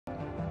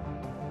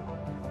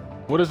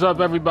What is up,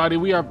 everybody?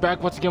 We are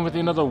back once again with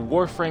another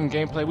Warframe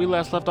gameplay. We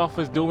last left off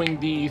with doing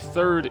the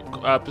third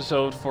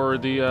episode for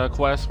the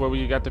quest where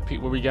we got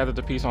we gathered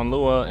the piece on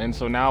Lua, and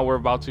so now we're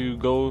about to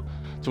go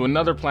to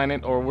another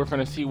planet, or we're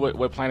gonna see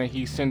what planet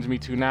he sends me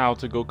to now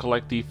to go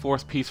collect the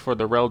fourth piece for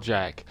the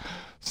Railjack.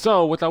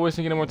 So without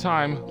wasting any more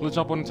time, let's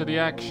jump on into the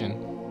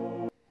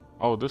action.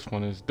 Oh, this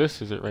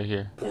is it right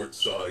here. Port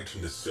side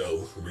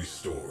nacelle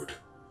restored.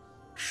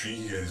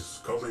 She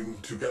is coming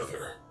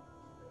together.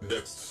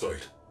 Next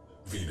site,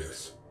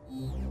 Venus.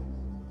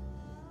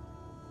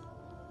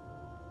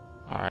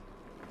 Alright.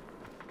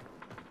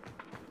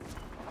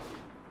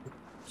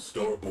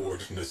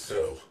 Starboard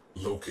nacelle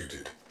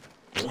located.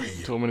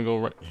 We Told me to go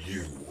right.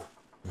 You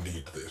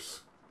need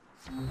this.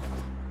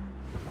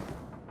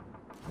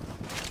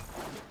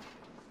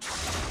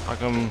 How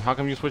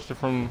come you switched it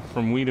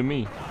from we to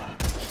me?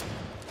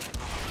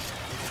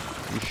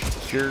 You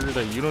sure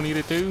that you don't need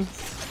it too?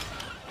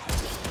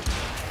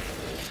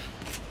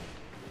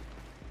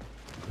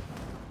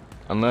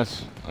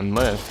 Unless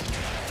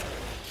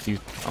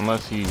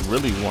he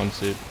really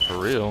wants it for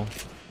real,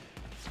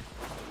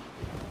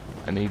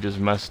 and he just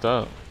messed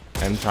up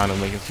and trying to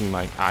make it seem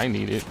like I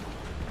need it.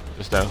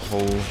 Just that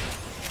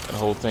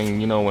whole thing,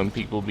 you know, when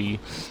people be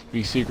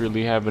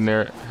secretly have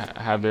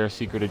their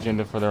secret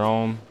agenda for their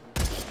own.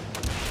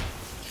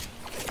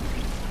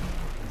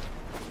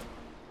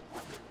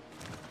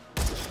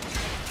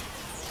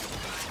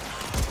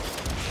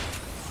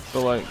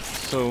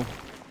 So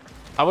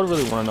I would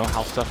really want to know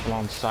how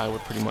Cephalon Cy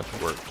would pretty much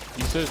work.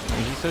 He says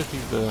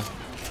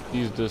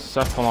he's the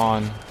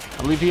Cephalon.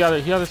 I believe he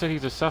either said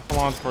he's the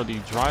Cephalon for the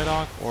dry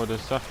dock or the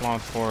Cephalon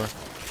for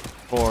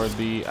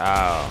the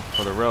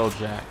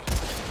Railjack.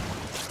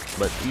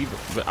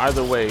 But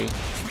either way,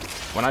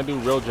 when I do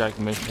Railjack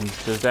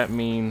missions, does that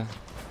mean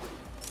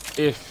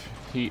if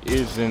he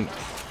isn't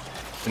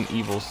an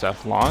evil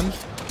Cephalon,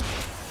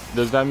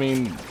 does that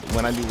mean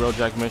when I do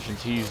Railjack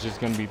missions, he's just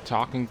gonna be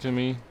talking to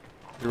me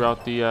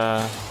throughout the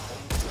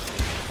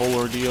whole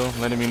ordeal,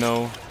 letting me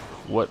know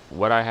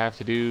what I have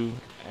to do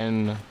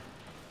and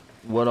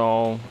what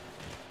all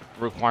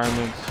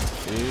requirements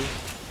is?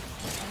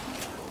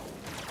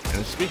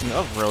 And speaking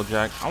of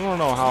Railjack, I want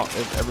to know how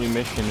if every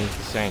mission is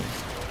the same.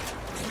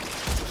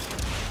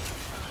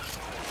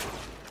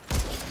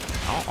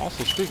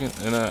 Also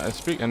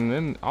and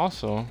then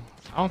also,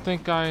 I don't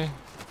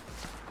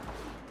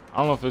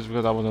know if it's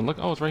because I wasn't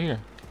looking. Oh, it's right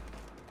here.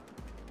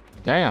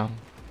 Damn.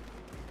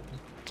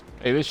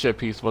 Hey, this shit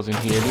piece wasn't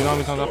here. Do you know how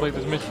many times I played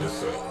this mission?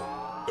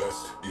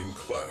 Best in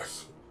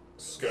class.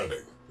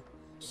 Scanning.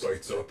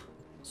 Sights up.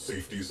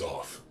 Safety's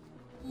off.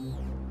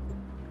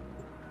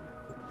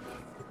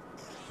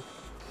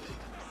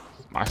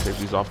 My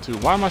safety's off too.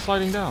 Why am I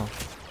sliding down?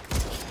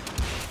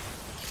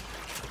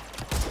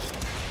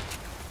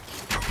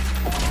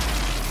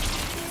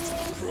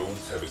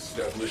 Drones have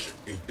established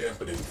a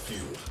dampening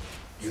field.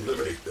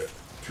 Eliminate them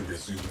to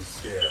resume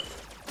scan.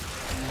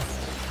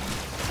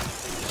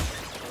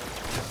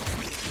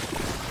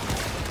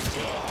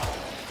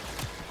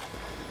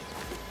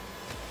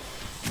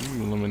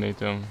 Eliminate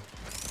them.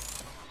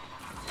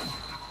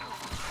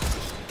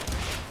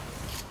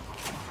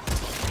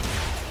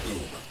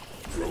 Boom.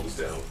 Drones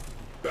down.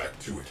 Back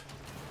to it.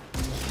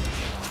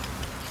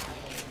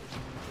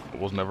 I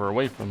was never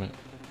away from it.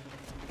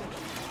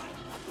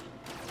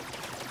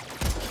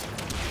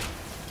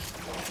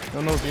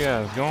 Go nosy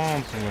ass. Go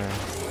on somewhere.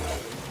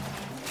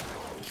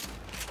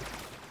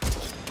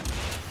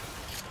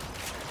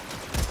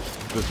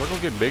 Does the circle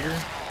get bigger?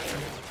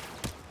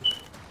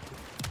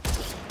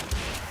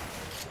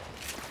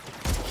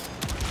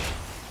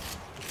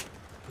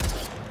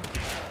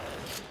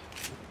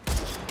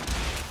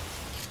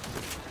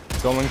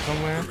 Going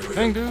somewhere?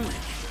 Dang, dude.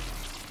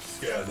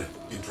 Scan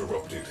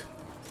interrupted.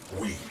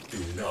 We do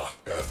not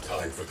have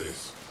time for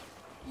this.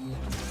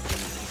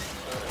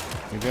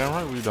 You damn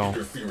right we don't.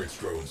 Interference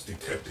drones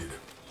detected.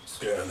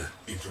 Scan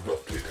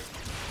interrupted.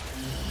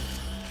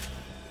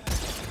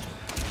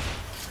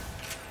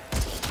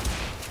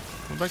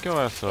 Back your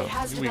ass up. It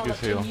has You weak as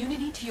developed hell.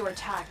 immunity to your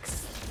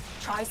attacks.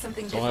 Try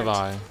something So different. have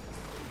I.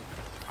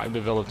 I've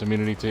developed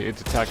immunity to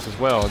its attacks as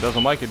well. It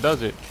doesn't like it,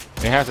 does it?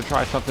 It has to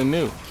try something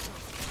new.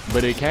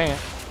 But it can't,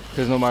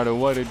 because no matter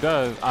what it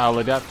does, I'll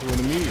adapt to it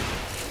immediately.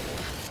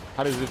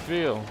 How does it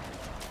feel,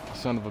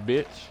 son of a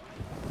bitch?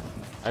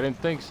 I didn't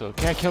think so.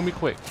 Can't kill me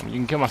quick. I mean, you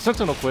can kill my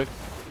sentinel quick.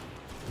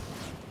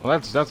 Well,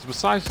 that's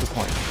besides the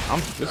point.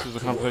 This is a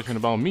conversation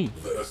about me.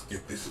 Let us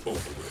get this over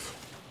with.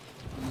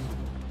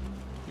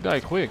 You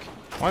died quick.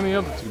 Why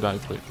didn't the other two die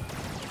quick?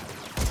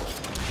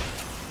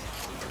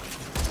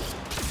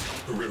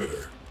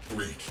 Perimeter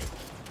reached.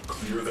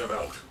 Clear them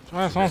out.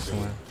 Try us on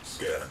somewhere.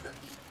 Scan.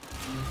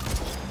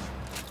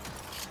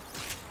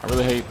 I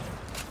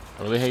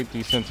really hate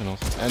these sentinels.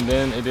 And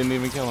then it didn't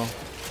even kill him.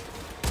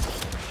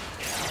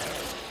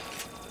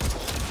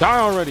 Die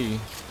already!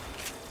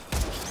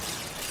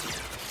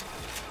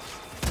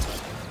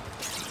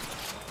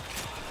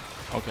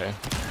 Okay.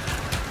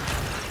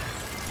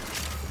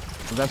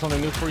 Was that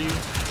something new for you?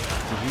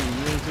 'Cause you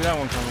didn't see that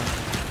one coming.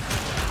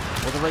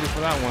 Wasn't ready for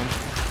that one.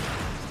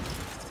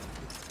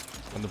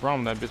 And the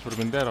problem, that bitch would have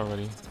been dead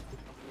already.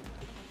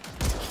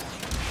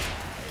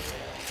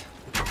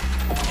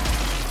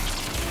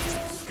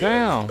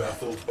 Damn.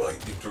 Baffled by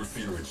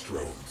interference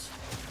drones.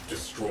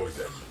 Destroy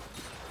them.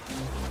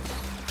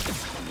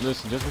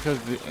 Listen, just because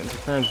the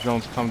interference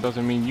drones come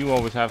doesn't mean you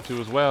always have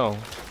to as well.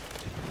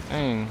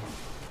 Dang.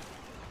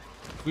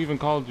 We even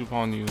called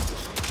upon you.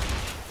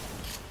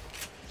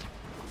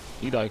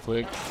 He died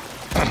quick.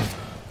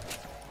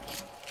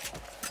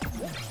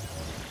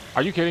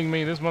 Are you kidding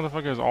me? This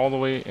motherfucker is all the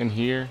way in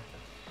here.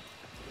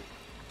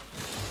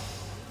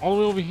 All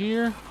the way over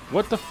here?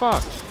 What the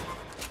fuck?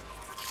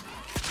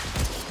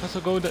 That's a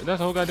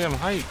whole goddamn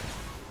hike.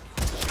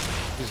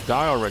 Just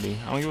die already.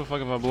 I don't give a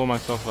fuck if I blow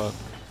myself up.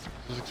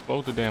 Just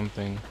explode the damn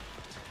thing.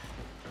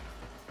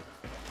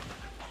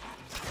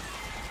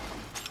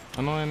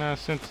 Annoying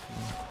ass sense.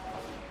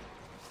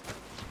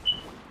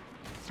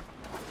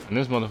 And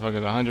this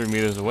motherfucker's 100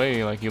 meters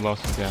away, like he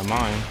lost his damn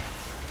mind.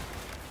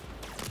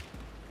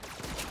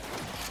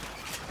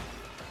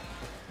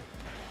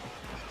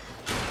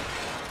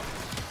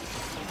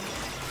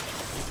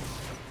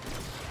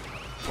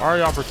 Why are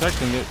y'all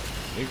protecting it?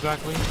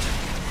 Exactly.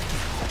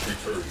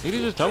 Did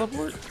he just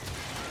teleport?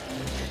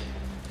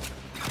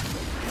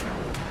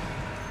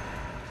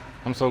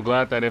 I'm so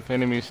glad that if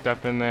enemies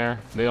step in there,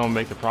 they don't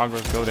make the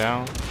progress go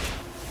down.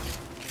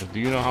 Do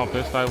you know how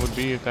pissed I would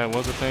be if that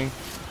was a thing?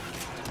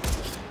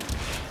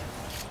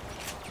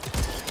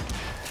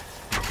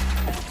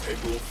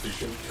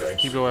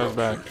 Keep your ass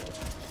back.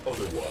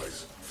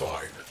 Otherwise,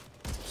 fine.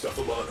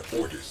 Cephalon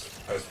orders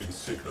has been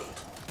signaled.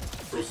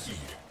 Proceed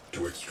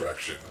to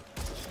extraction.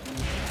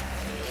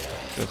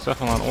 The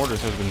Cephalon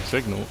orders has been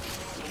signaled.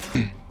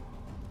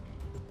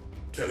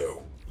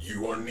 Tenno,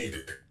 you are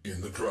needed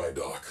in the dry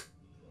dock.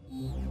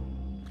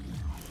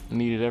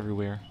 Needed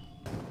everywhere.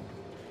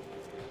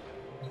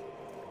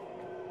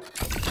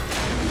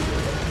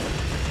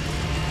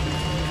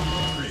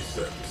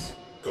 Precepts.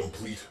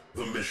 Complete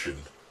the mission.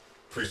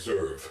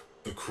 Preserve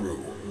the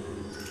crew.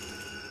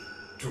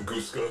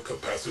 Tunguska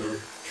capacitor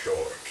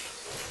charged.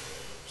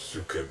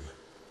 Sukin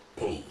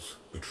pulls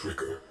the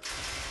trigger.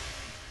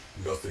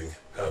 Nothing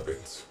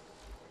happens.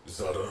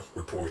 Zada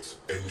reports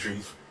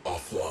engines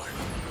offline.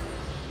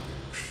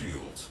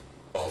 Shields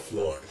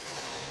offline.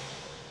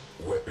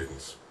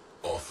 Weapons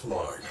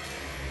offline.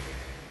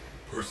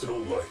 Personal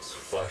lights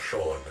flash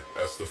on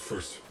as the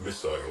first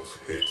missiles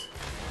hit.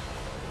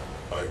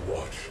 I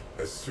watch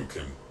as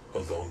Sukin,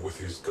 along with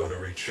his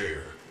gunnery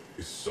chair,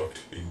 is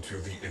sucked into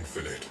the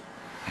infinite.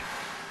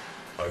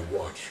 I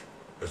watch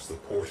as the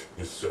port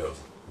nacelle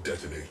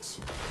detonates.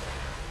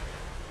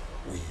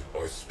 We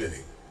are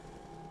spinning.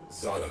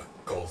 Zada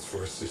calls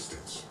for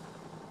assistance.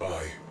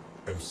 I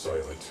am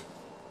silent.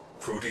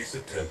 Proteus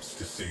attempts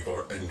to save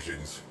our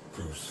engines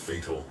proves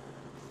fatal.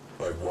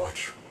 I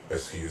watch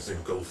as he is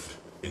engulfed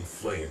in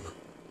flame.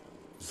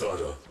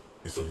 Zada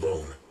is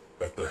alone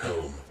at the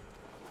helm.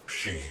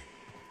 She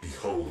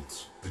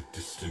beholds the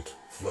distant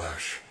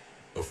flash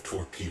of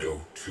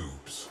torpedo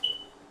tubes.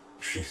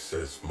 She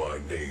says my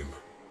name.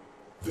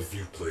 The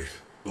viewplate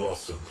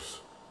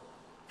blossoms.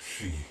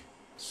 She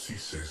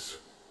ceases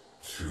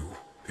to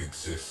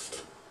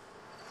exist.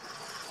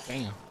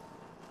 Damn.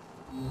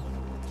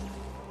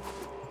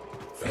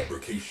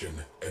 Fabrication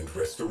and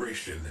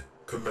restoration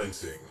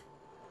commencing.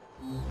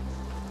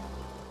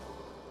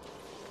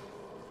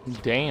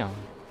 Damn.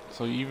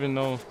 So even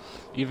though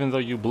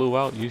you blew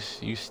out, you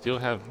still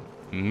have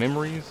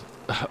memories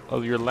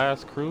of your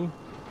last crew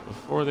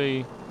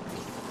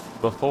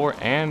before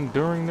and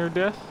during their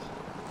death?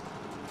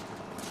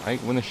 Like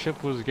when the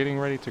ship was getting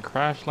ready to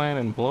crash land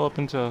and blow up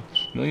into a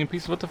million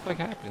pieces, what the fuck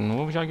happened?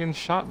 What was y'all getting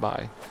shot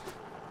by?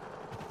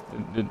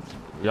 Did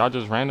y'all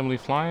just randomly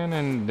flying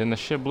and then the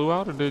ship blew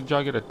out, or did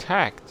y'all get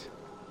attacked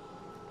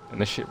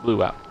and the ship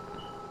blew out?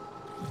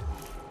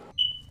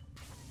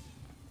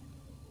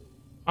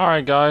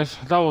 Alright guys,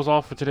 that was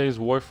all for today's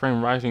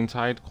Warframe Rising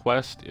Tide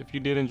quest. If you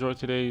did enjoy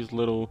today's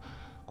little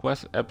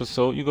quest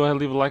episode, you go ahead and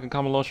leave a like and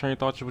comment below, sharing your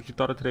thoughts on what you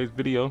thought of today's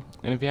video.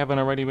 And if you haven't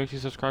already, make sure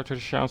you subscribe to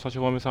the channel so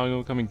you won't miss out on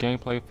upcoming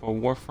gameplay for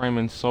Warframe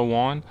and so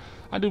on.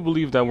 I do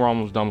believe that we're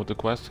almost done with the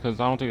quest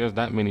because I don't think there's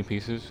that many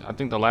pieces. I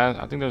think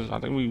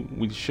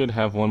we should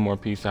have one more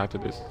piece after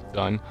this is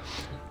done.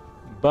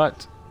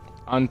 But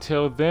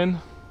until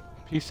then,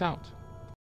 peace out.